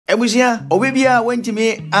Ebusia, Obibia went to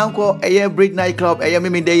me, Uncle, a year break nightclub, a year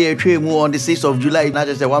mimi day on the 6th of July, not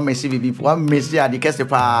just a one messy before 1 messy at the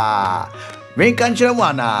Castepa. Rain country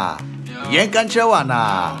wana, Yan country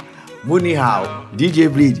wana. Money how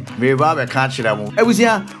DJ Bleed, me Baba can't share them.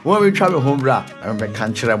 Ebusia, when we travel home, bra, and me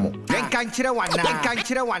can't share them.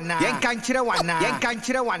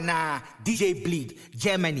 DJ Bleed,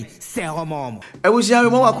 Germany, say home.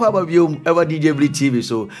 Ebusia, more about you ever DJ Bleed TV.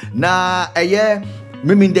 So now a year.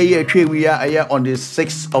 Meaning the year we are here on the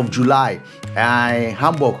 6th of July in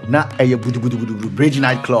Hamburg, na a Bridge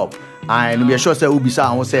Nightclub. And we are sure say we be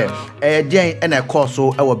say day and a course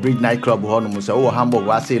so our Bridge Nightclub honum say oh Hamburg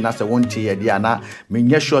was say na say one tea dia na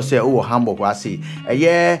me sure say oh Hamburg was say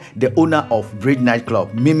the owner of Bridge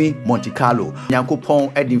Nightclub Mimi Montecarlo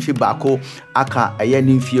Nyankopon edin fi bako aka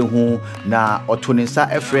ni fie ho na otonensa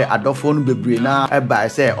efre adofo no bebre na eba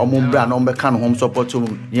say omombra na ombeka no home support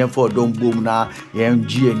yen for don boom na yen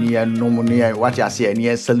gie ni nom ne what you say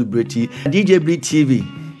ni celebrity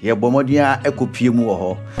DJBLEEDTV ye bomodia ekopie mu wo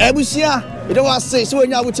ho ebusia e do say so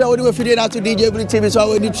nya wo tell we feed na to DJBLEEDTV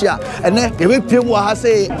so we need tua and then e be pie mu ha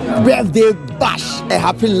say birthday bash a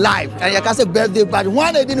happy life and you can say birthday bash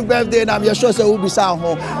one day the birthday na me sure say we be sa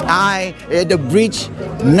ho I the Bridge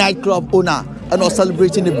Nightclub owner and not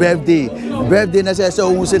celebrating the birthday na say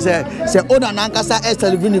who say owner na nkasa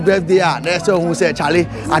celebrating the birthday na say who say Charlie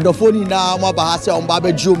adofoni na mo ba ha say on ba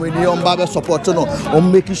be jom ni on ba be support no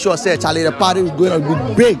on making sure say Charlie the party is going to be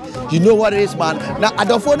big. You know what it is, man. Now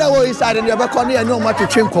adofoni wo inside and you be come here no ma to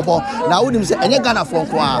train komo na who say enye Ghana from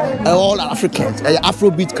kwa all Africans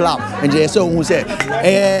Afrobeat club and they say who say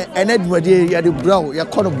anybody you the bro you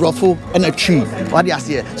call brofo and a tree what you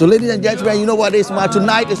say. So ladies and gentlemen, you know what it is, man.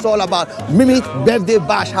 Tonight is all about Mimi birthday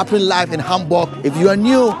bash happening live in Hamburg. If you are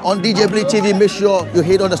new on DJBLEEDTV, make sure you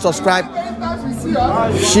hit on the subscribe,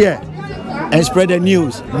 share, and spread the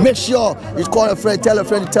news. Make sure you call a friend, tell them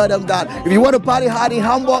that if you want to party hard in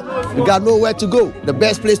Hamburg, you got nowhere to go. The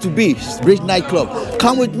best place to be is Bridge Nightclub.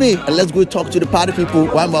 Come with me and let's go talk to the party people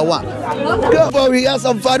one by one. Come on, we got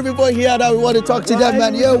some party people here that we want to talk to them,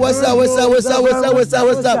 man. Yo, what's up? Yo, what's up,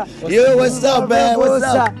 man? What's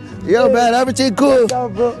up? Yo, man, everything cool?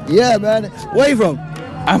 Yeah, man. Where you from?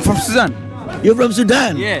 I'm from Sudan. You're from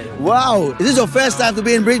Sudan? Yeah. Wow. Is this your first time to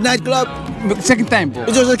be in Bridge Nightclub? Second time, bro.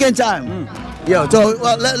 It's your second time? Yeah, so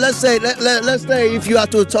well, let's say if you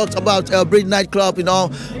have to talk about Bridge Nightclub, you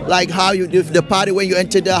know, like how you the party when you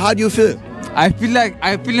entered there, how do you feel? I feel like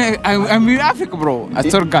I'm in Africa, bro. I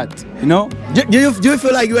swear God, you know. Do you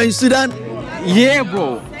feel like you are in Sudan? Yeah,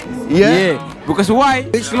 bro. Yeah. Because why?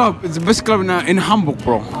 This club is the best club in Hamburg,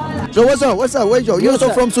 bro. So what's up? Where's you're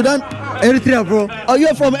also from Sudan? Eritrea, bro. Oh,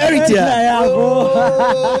 you're from Eritrea? Yeah, bro.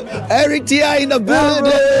 Eritrea in the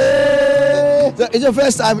building. So it's your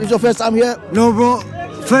first time? It's your first time here? No, bro.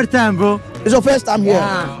 First time, bro. It's your first time here?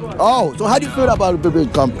 Yeah. Oh, so how do you feel about the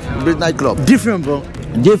Bridge Nightclub? Different, bro.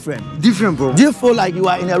 Different, bro. Do you feel like you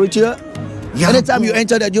are in Eritrea? Yeah. Anytime bro. You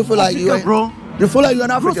enter that, you feel like you are, bro. You feel like you're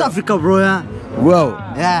in Africa? South Africa, bro. Yeah. Wow.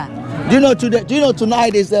 Yeah. Do you know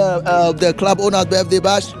tonight is the club owner's birthday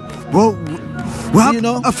bash? Bro, we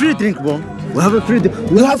have a free drink, bro. We have a free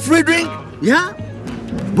drink. You have free drink? Yeah.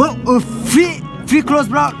 Bro, free clothes,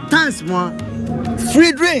 bro. Thanks, man.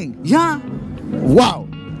 Free drink? Yeah. Wow.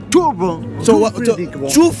 Two, bro. So two free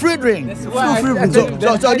drink? Two free drink.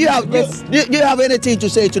 So do you have anything to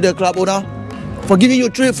say to the club owner for giving you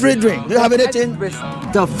free drink? Do you have anything?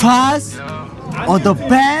 The first or the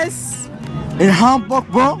best in Hamburg,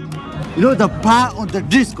 bro. You know the bar on the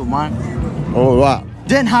disco, man. Oh wow.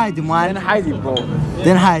 Then hide it, man. Then hide it, bro.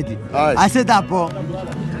 Then hide it. Right. I said that, bro.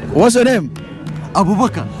 What's your name?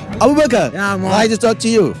 Abubakar. Abubakar? Yeah, man. Nice to talk to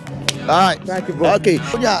you. All right. Thank you, bro. Okay.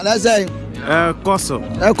 Yeah, let's say. Koso.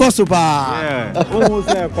 Koso, pa. Yeah. Who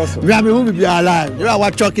say Koso? We are who be alive. You know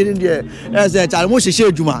what talking in there. Let's say, Charlie, what's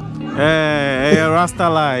your Juma? Rasta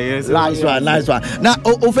lie. Yes. Nice one. Now,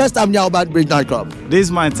 first time now about Bridge Nightclub. This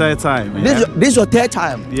is my third time. This is your third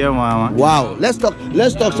time. Yeah, mama. Wow. Let's talk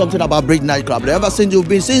something about Bridge Nightclub. Ever since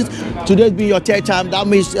today's been your third time, that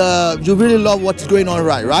means you really love what's going on,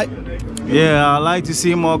 right? Yeah, I like to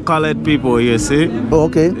see more colored people here. See? Oh,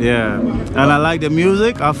 okay. Yeah, and I like the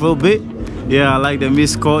music. Afrobeat. Yeah, I like the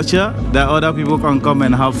Miss culture that other people can come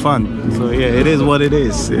and have fun. So yeah, it is what it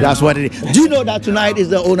is. Yeah. That's what it is. Do you know that tonight is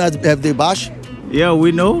the owner's birthday bash? Yeah,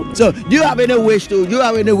 we know. So do you have any wish for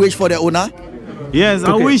the owner? Yes,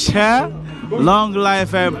 okay. I wish her long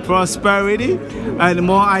life and prosperity and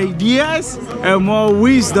more ideas and more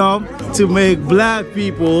wisdom to make black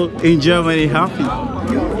people in Germany happy.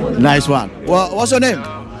 Nice one. Well, what's your name?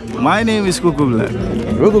 My name is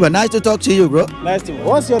Kwakumanutv. Nice to talk to you, bro. Nice to.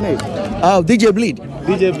 What's your name? DJ Bleed.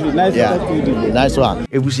 DJ Bleed, nice Yeah. to talk to you, DJ. Nice one.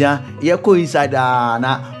 Ebusia, you go inside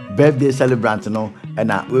na birthday celebrant no, and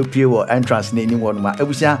na we pay for entrance na anyone ma.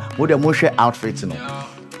 Ebusia, what the most outfit no.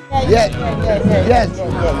 Yes.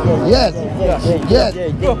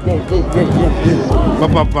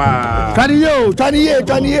 Papa. 20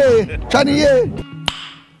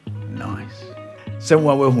 Nice.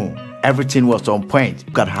 Someone we home. Everything was on point.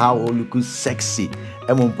 Look at how all look sexy.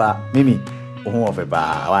 Emumpa, Mimi.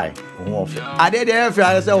 Why? I did the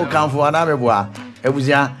I say we come for another boy.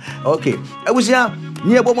 Ebusia. Okay. Ebusia.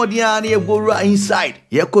 Near Bomodia, near Bora inside.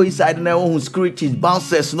 You go inside and who screeches,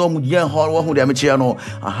 bounces, no mudian hall, who damage no.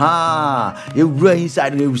 Aha, you run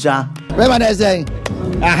inside the Ebusia. Remember they say,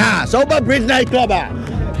 aha, so about Bridge Night Club.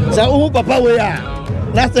 So who papa we are.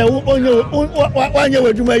 That's a one year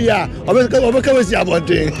with Jumaya. Or come see about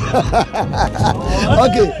thing.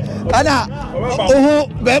 Okay. Anna, oh,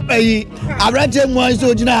 Beppe, I read him once,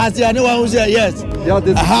 so you know, I see anyone who say yes. Ja,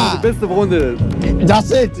 das ist die beste Runde.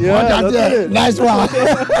 That's it. Yeah, that's it. Nice one.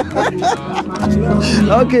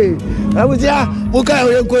 Okay. I was here. Okay,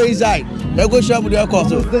 we go inside. Let's go shop with your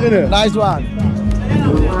course. Nice one.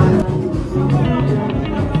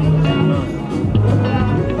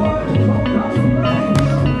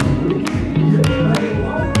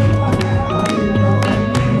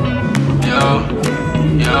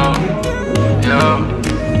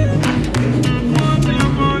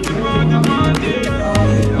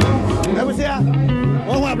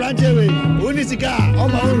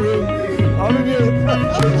 On my own room.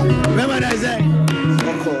 Remember that I said?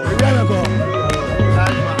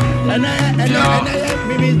 And I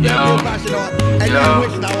Mimi's birthday fashion and I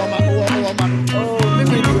wish now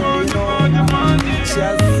Mimi, she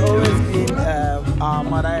has always been our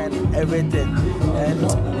mother and everything. And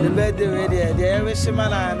the birthday radio, the every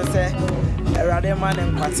man I say, a rather man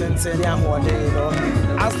in Kwakumanutv, you know.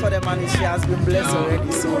 As for the money, she has been blessed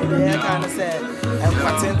already. So they kind of say, and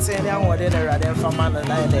Kwakumanutv, and what they rather for man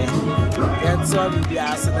and I there. And so we be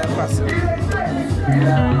asking them question.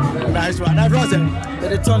 nice one. That was it. The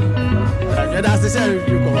return. That's the same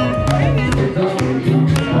you go.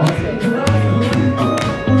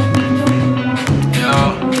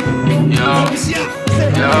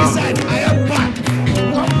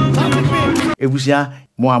 Ebusia,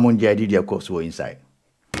 more Monday did your course were inside.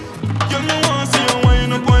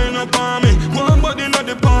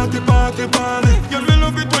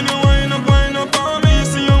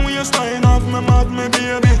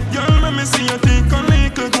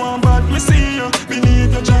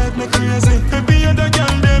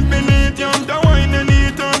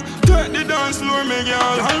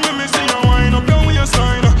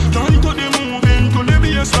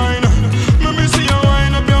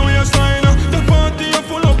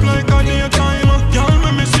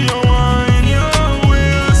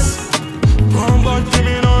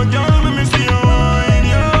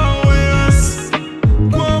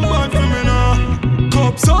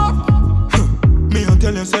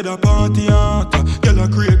 Said a party out, girl a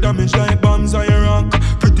create damage like bombs on your rock.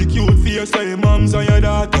 Pretty cute face like moms on your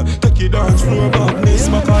daughter. Take your dance floor back, miss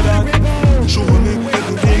my father. Show me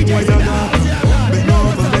everything what you got. Bend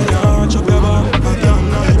over, bend your arch up your back. I can't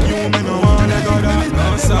like you, me no wanna go that. No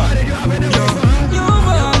sir, yo. You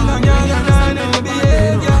want girl, you know no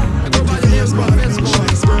behavior. Put your face back,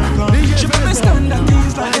 she spark on. She make me stand and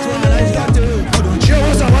things like that. Yo,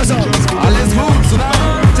 what's up? Let's move.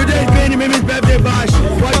 Today, Benny Mimi's birthday bash.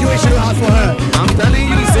 What do you wish you have for her? I'm telling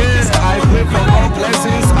you, sis, I pray for all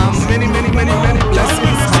blessings and many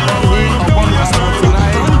blessings upon me, upon your son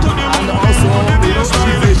tonight. And also, you know,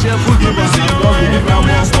 she's a cheerful giver and God will give her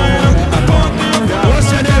more. What's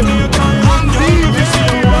your name?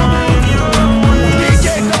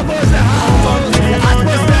 DJ Couples the house.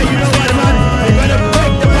 Atmosphere, you know what, man? We're gonna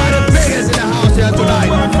break the party biggest in the house here tonight.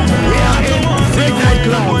 We are in Big Night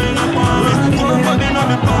Club.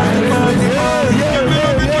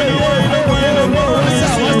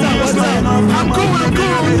 I'm cool.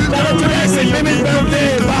 Today's Mimi's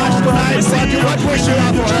birthday bash tonight. What wish you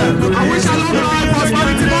have for her? I wish I love life,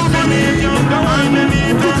 prosperity, more money.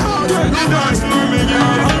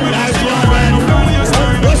 Nice one, man.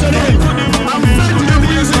 What's your name? I'm fed to the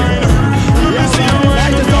music.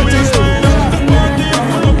 Nice to talk to you.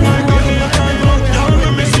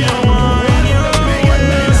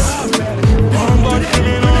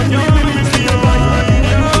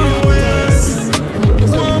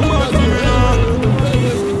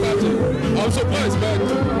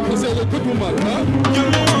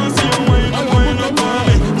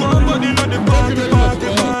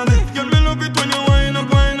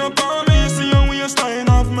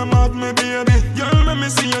 Me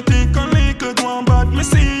see you think a little go on, but me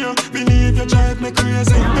see you believe you drive me crazy.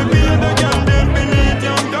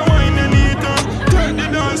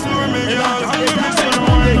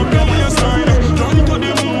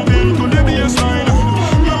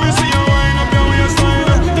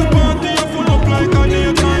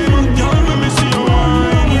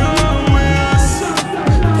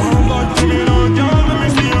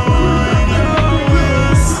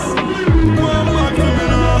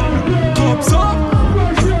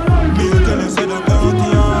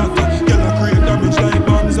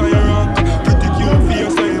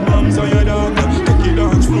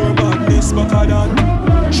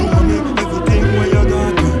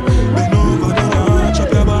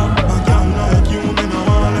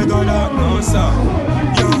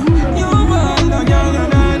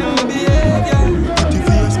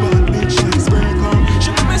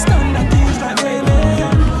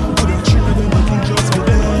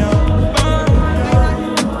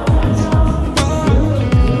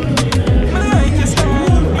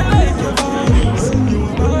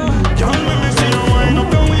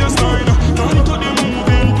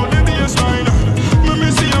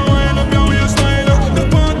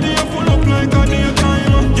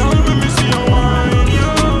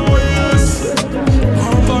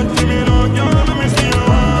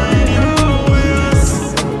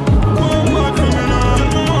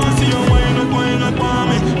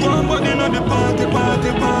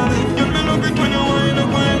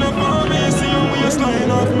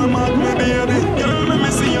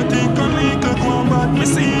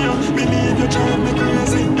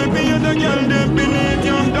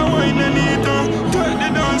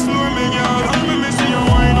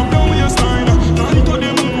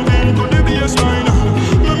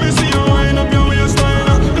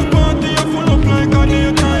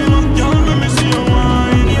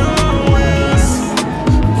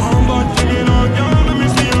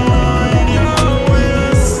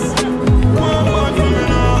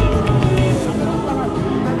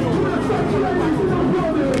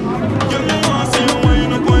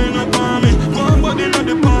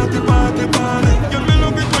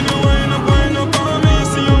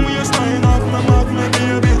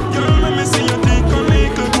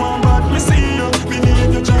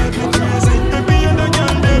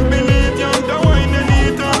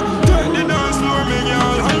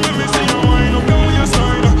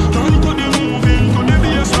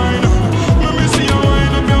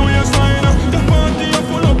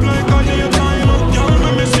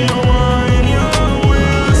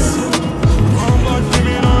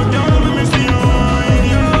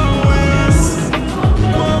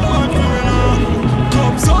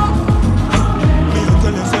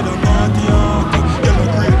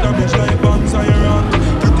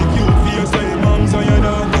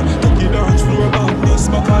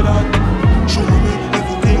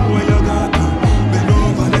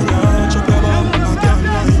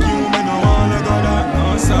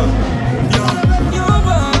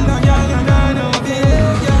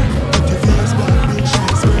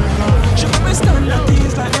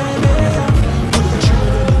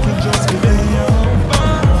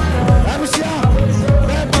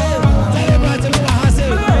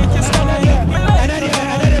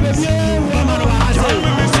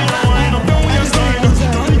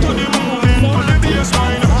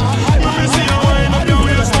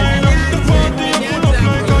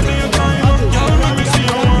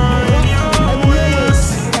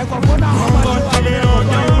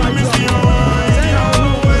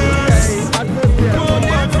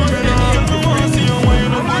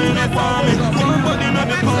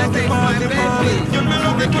 me. Girl, me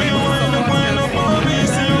love it when you wind up on me.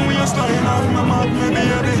 See your waistline off my mouth, me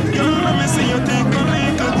baby. Girl, let me see you take a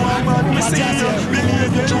little go back. Me see you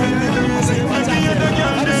believe you drive me crazy. I see you the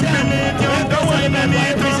girl that believe you. The wine I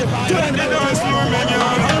need to turn the dance floor, me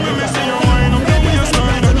girl. Let me see you wind up your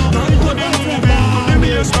waistline. Turn to the moving to the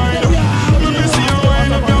baseline. Let me see you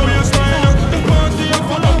wind up your waistline. The party you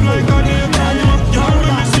full up like a daytime. Girl,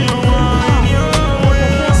 let me see you wind your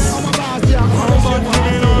waist. Come back to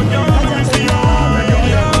me now, girl. Let me see you wind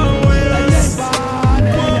your waist.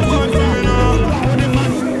 Come back to me now.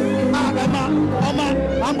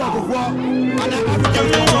 Girl,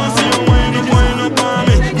 me want see you wind up on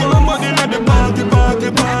me. Come back in the party, party,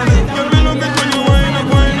 party. Girl, me love it when you wind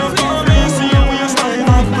up on me. See you waistline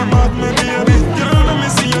off my back, me baby. Girl, let me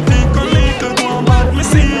see you take a little go back. Me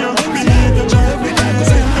see you believe you drive me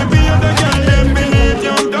crazy. Maybe you're the girl that believe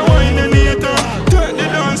you. The wine you need to turn the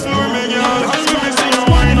dance floor, me girl. Let me see you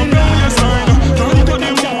wind up your waistline. Turn to the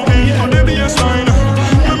moving to the baseline.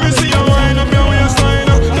 Let me see you wind up your waistline.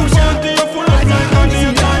 The party you full up like a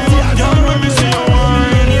daytime. Girl, let me see you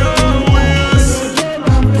wind your waist.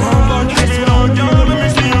 Come back to me now, girl. Let me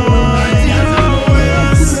see you wind your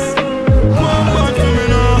waist. Come back to me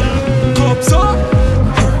now. Cups up.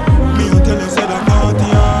 Me will tell you say the party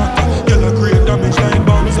hot. Girl, a great damage like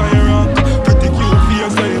bombs on your rock. Pretty cute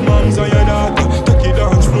face like moms on your daughter. Take it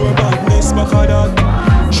dance floor badness back of that.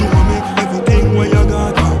 Show me everything where you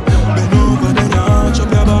got. Bend over then you arch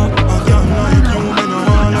up your back. I can't like you, me no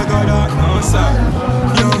want like that. No sir.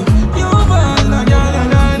 Yo, you bad like girl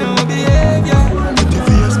and I know behavior. Pretty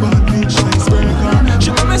face bad bitch like sprinkler. She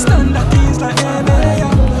got me stand at things like hey.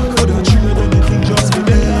 Could I trade anything just for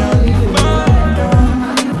there?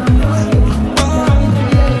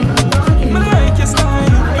 Me like your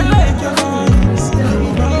style, me like your voice.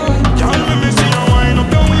 Girl, let me see you wind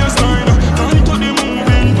up your waistline. Turn to the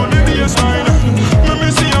moving to the baseline. Let me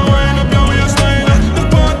see you wind up your waistline. The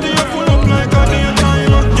party you full up like a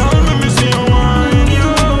daytime. Girl, let me see you wind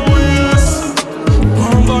your waist.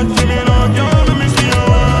 Come back to me now, girl. Let me see you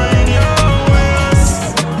wind your waist.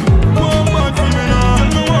 Come back to me now. Girl,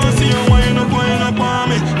 me want see you wind up on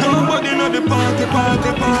me. Nobody know the party,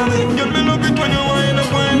 party, party. Girl, me love it when you wind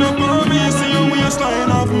up on me. See you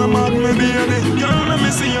waistline off my mouth, me baby. Girl, let me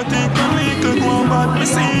see you take a little go back. Me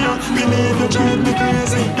see you believe you drive me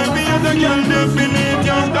crazy. Maybe you're the girl that believe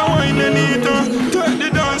you. The wine you need to turn the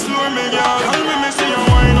dance floor, me girl. Girl, let me see you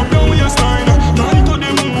wind up your waistline. Turn to the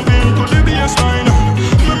moving to the baseline.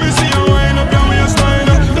 Let me see you wind up your waistline.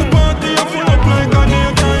 The party you full up like a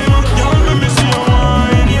daytime. Girl, let me see you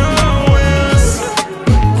wind your waist.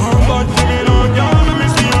 Come back to me now, girl. Let me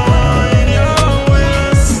see you wind your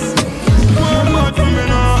waist. Come back to me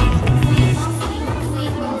now.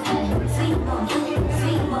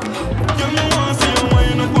 Girl, me want see you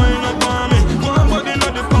wind up on me. Come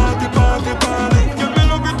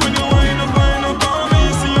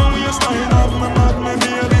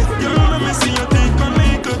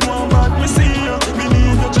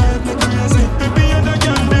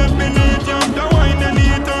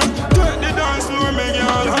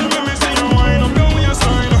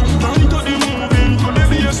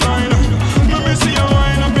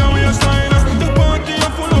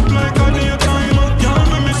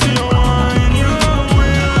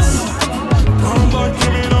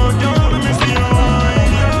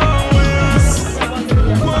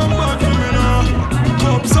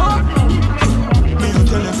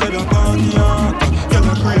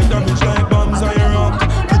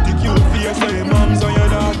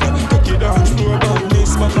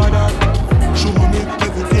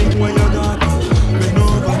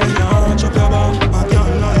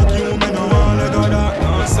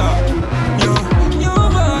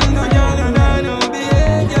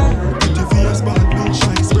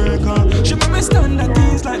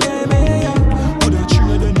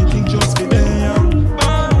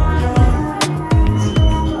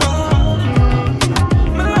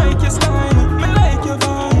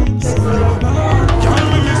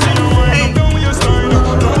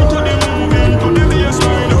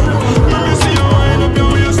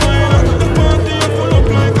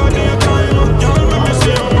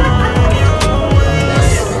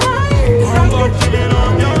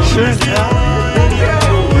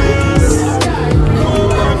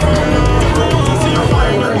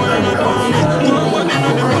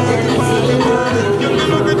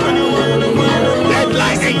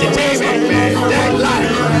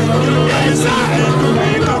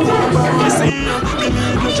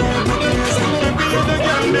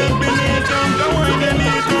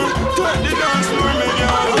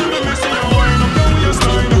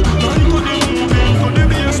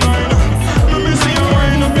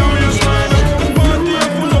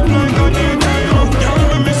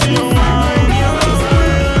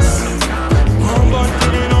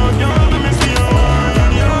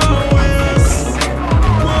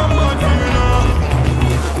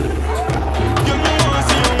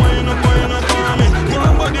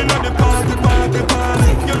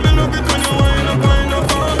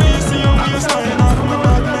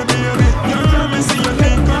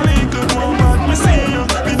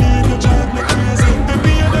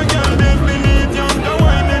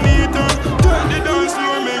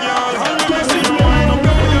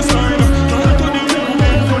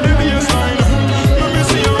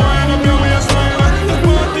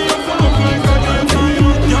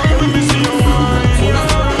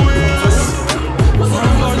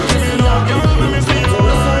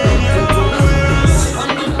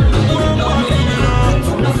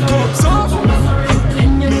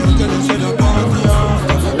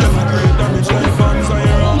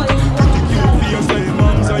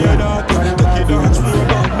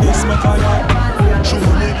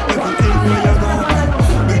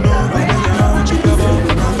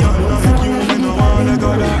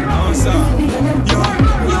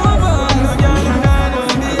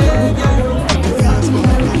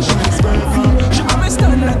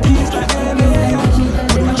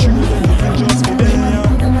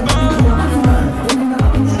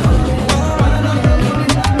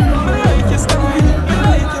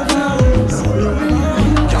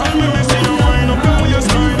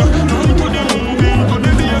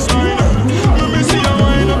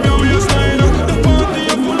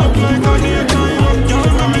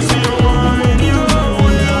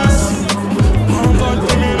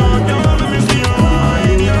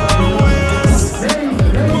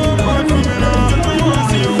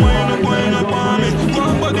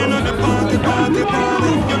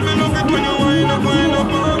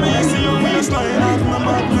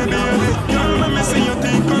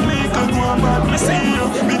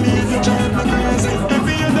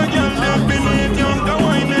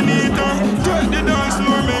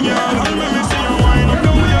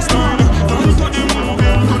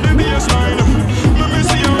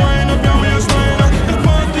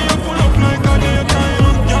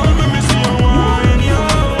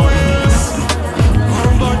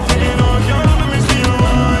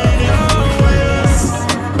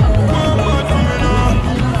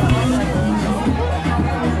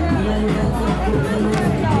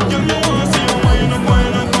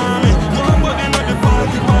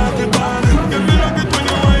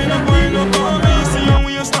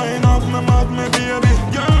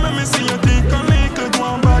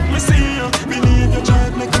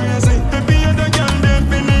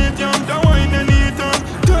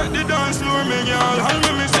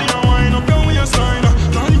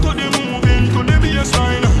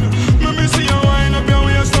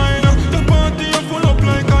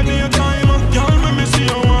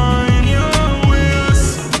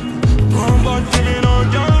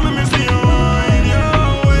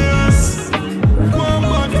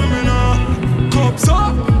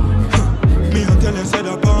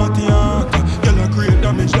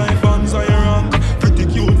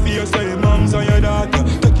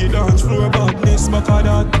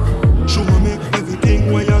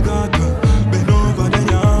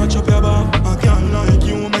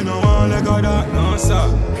like that, no sir.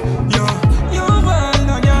 Yeah, you bad,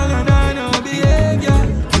 no girl, and I know behavior.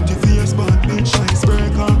 Pretty face, bad bitch,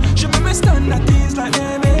 icebreaker. She make me stand at things like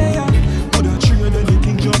them, yeah. Would I trade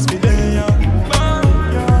anything just be there, yeah.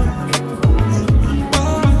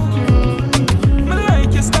 Me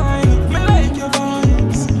like your style, me like your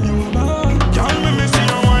vibes. You bad. Girl, me see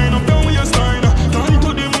you wind up your waistline. Turn to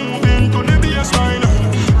the moving, to the baseline.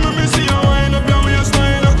 Me see you wind up your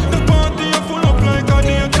waistline. The party you full up like a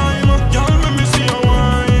daytime. Girl, me see you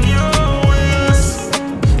wind your waist.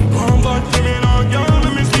 Come back to me now, girl,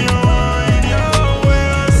 me see you wind your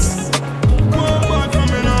waist. Come back to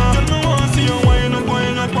me now, girl, me want see you wind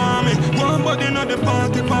up on me. One body in the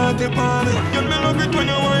party. Girl, me love it when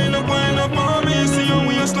you wind up on me. See you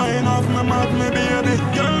waistline off my mat, me baby.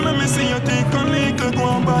 Girl, me see you take a little go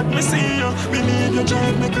on back. Me see you, believe you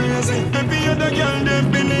drive me crazy. Maybe you're the girl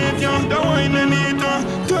them beneath you. The wine and eater,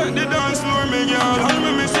 take the dance floor, me girl.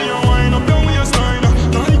 Girl, me see you wind up your waistline.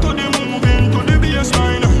 Turn to the moving, to the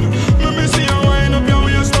baseline. Me see you wind up your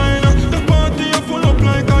waistline. The party you full up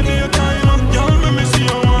like a daytime. Girl, me see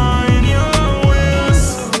you wind your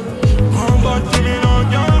waist. Come back to me now,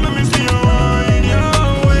 girl. Me see you wind your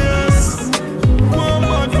waist. Come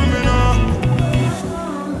back to me now.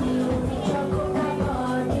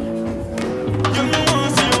 Girl, me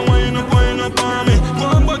want see you wind up on me.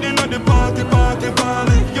 One body inna the party.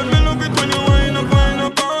 Girl, me love it when you wind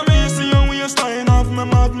up on me. See you waistline off my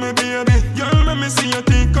mat, me baby. Girl, me see you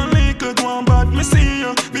take a little go on bad. Me see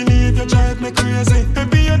you, believe you drive me crazy.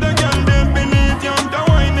 Maybe you're the girl them beneath you. The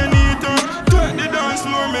wine and eater, take the dance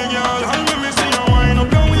floor, me girl. Girl, me see you wind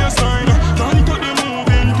up your waistline. Turn to the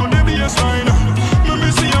moving, to the baseline. Me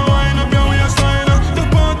see you wind up your waistline. The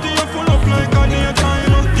party you full up like a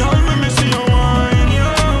daytime. Girl, me see you wind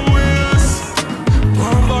your waist.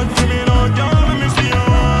 Come back to me now, girl. Me see you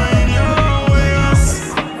wind your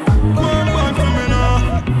waist. Come back to me now.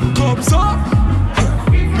 Cups up.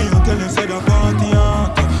 Me a tell you say the party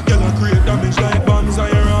hot. Girl, I create damage like bombs on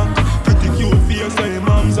your rock. Pretty cute face like your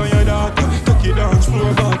mom's on your daughter. Take your dance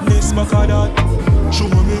floor badness, back of that. Show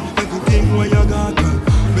me everything where you got.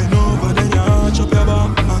 Bend over then you arch up your back.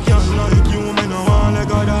 I can't like you, me no want like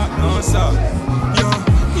that. No sir. Yeah,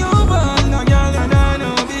 you bad, no girl, and I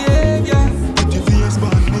know behavior. Pretty face,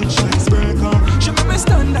 bad bitch, icebreaker. She make me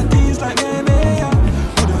stand at things like them, yeah.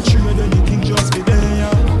 Would I trade anything just be there,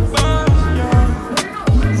 yeah.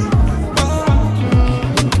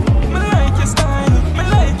 Me like your style, me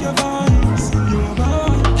like your vibes. You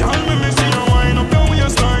bad. Girl, me see you wind up your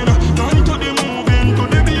waistline. Turn to the moving, to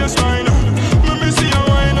the baseline. Me see you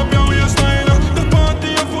wind up your waistline. The party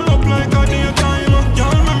you full up like a daytime.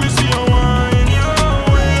 Girl, me see you wind your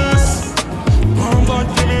waist. Come back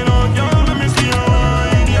to me now, girl. Me see you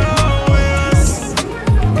wind your waist.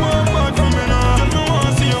 Come back to me now. Girl, me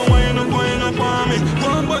want see you wind up on me.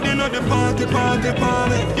 One body inna the party.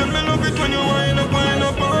 Girl, me love it when you wind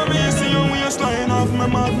up on me. See you waistline off my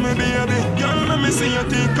mat, me baby. Girl, me see you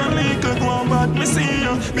take a little go on back. Me see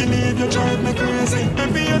you, believe you drive me crazy.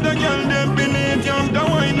 Maybe you're the girl them beneath you. The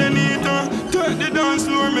wine and eater, take the dance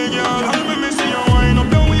floor, me girl. Girl, me see you wind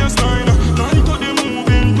up your waistline. Turn to the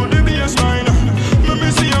moving, to the baseline. Me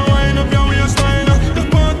see you wind up your waistline. The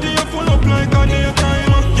party you full up like a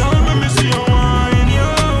daytime. Girl, me see you wind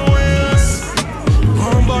your waist.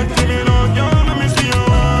 Come back to me now, girl. Me see you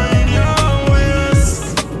wind your waist.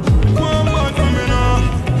 Come back to me now.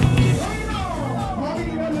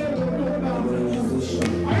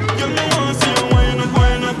 Girl, me want see you wind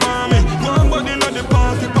up on me. One body inna the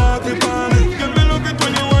party. Girl, me love it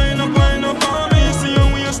when you wind up on me. See you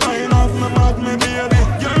waistline off my mat, me baby.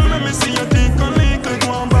 Girl, me see you take a little go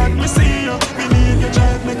on back. Me see you, believe you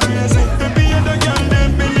drive me crazy. Maybe you're the girl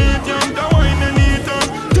them beneath you. The wine and eater,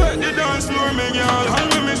 take the dance floor, me girl.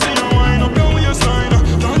 Girl, me see you wind up your waistline.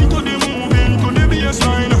 Turn to the moving, to the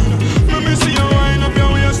baseline. Me see you wind up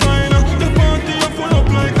your waistline. The party you full up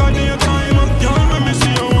like a daytime. Girl, me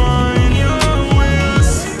see you wind your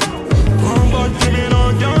waist. Come back to me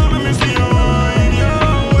now, girl. Me see you wind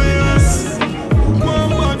your waist.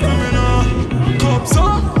 Come back to me now. Cups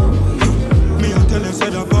up. Me a tell you say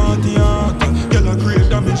the party hot. Girl, I create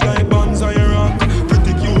damage like bombs on your rock.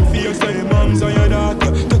 Pretty cute face like your mom's on your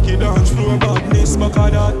daughter. Take your dance floor badness, back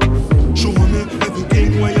of that. Show me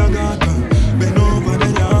everything where you got. Bend over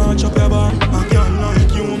then you arch up your back. I can't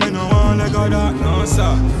like you, me no want like that. No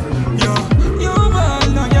sir. Yeah, you bad,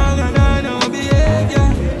 no girl, and I know behavior.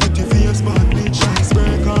 Pretty face, bad bitch,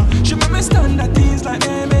 icebreaker. She make me stand at things like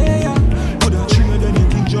them, yeah. Would I trade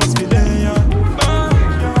anything just be there, yeah.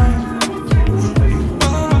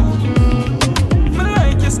 Me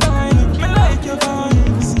like your style, me like your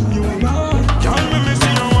vibes. You bad. Girl, me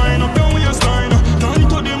see you wind up your waist.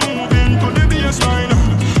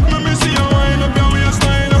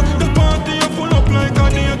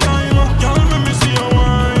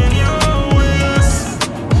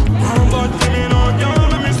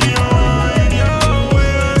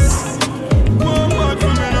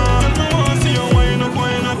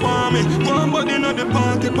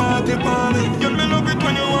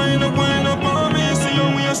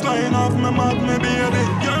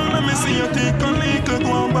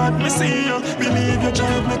 Believe you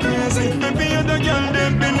drive me crazy. Maybe you're the girl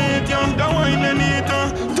them beneath you. The wine and eat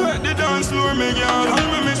take the dance floor, me girl. And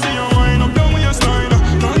let me see you wind up down with your style.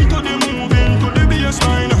 Turn to the moving to the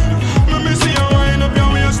baseline. Let me see you wind up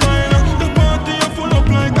down with your style. The party you full up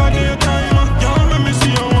like a daytime. Girl, let me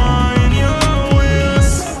see you wind your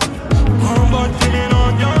waist. Come back to me now,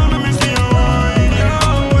 girl. Let me see you wind your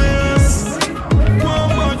waist.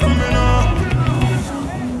 Come back to me now.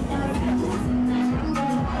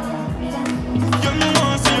 Girl, me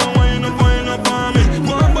want see you wind up on me.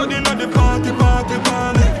 One body in the party for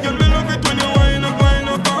me. Girl, me love it when you wind up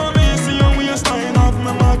on me. See you waistline off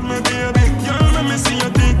my back, my baby. Girl, let me see you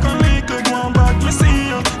take a little go on back. Me see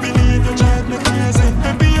you, believe you drive me crazy.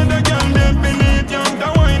 Maybe you're the girl them beneath you. The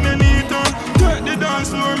wine and eat take the dance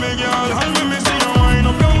floor, me girl. And let me see you wind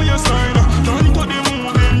up down with your slide. Turn to the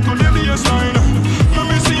moving to the baseline. Let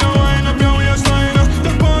me see you wind up down with your slide.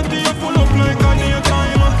 The party you full up like a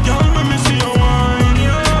daytime. Girl, let me see you wind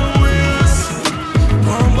your waist.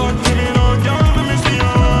 Come back to me now, girl. Let me see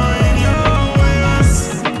you wind your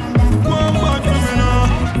waist. Come back to me now.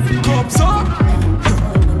 Cups up.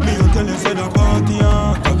 Me go tell you say the party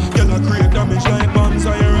hot. Girl, I create damage like bombs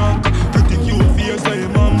on your rock. Pretty cute face like your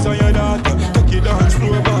mom's on your daughter. Take your dance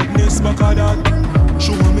floor badness back of that.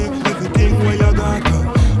 Show me everything where you got.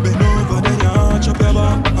 Bend over then you arch up your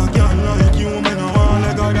back. I can't like you, me no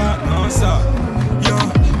want like that. No sir. Yeah,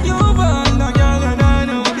 you want a girl and I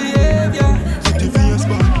know behavior. Pretty face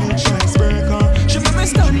back, bitch like sparkle. She make me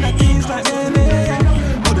stand like things like them.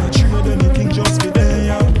 Could I trade anything just be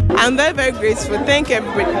there? I'm very, very grateful. Thank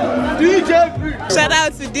everybody. Shout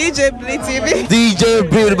out to DJBLEEDTV. DJ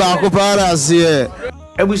Bleed back up on us here.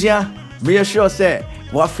 Ebusia, be sure say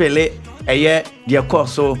what feel it the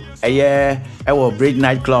course so our Bridge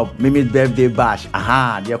Night Club Mimi's birthday bash.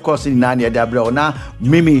 Aha, the course in Nanya Dablo na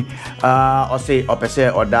Mimi or say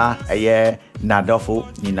opese order Nadofo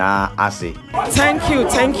Nina Ase.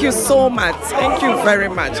 Thank you so much. Thank you very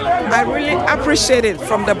much. I really appreciate it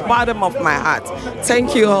from the bottom of my heart.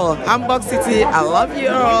 Thank you all. Hamburg City, I love you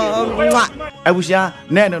all. Mwah. Ebusia,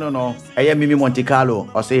 no. Mimi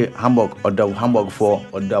Montecarlo or say Hamburg or the Hamburg for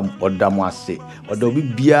or Damwase or the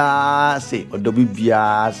Biase or the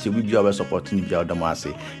Biase we be our supporting the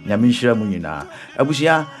Damwase. Yamisha Munina.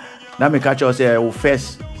 Ebusia, now me catch us say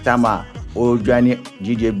first time o join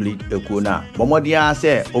DJ Bleed Ekuna. Momodia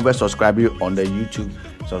say over subscribe on the YouTube.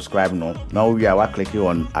 Subscribe no. Now we are clicking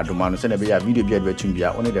on Adomano. Send a video be between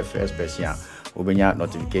only the first person obenya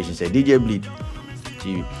notification say DJ Bleed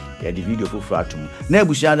TV. The video for fratum. Na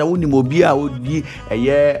ebusia na woni mobi a odi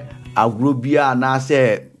agro bia na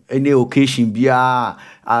say any occasion bia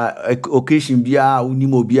woni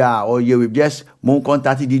mobi a or you just mon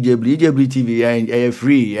contact DJ DJBLEEDTV and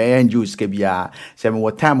free and juice ke bia say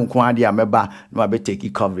me time ko ade ameba na be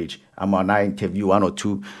take coverage. I'm on interview 1 or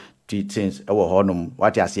 2 things ewo honum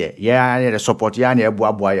what you say the support ya na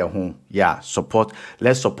eboaboa ye ho support.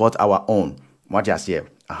 Let's support our own what you say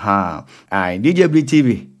and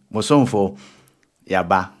DJBLEEDTV Mosomfo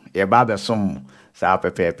yaba be som sa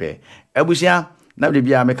pepepe ebusia na de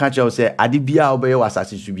bia me catch you say ade bia obeye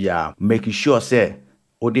wasase su bia make sure say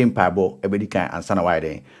odin paibo ebedi kan ansa na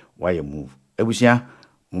why you move ebusia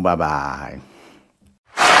bye bye.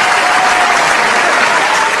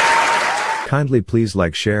 Kindly please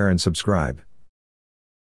like, share and subscribe.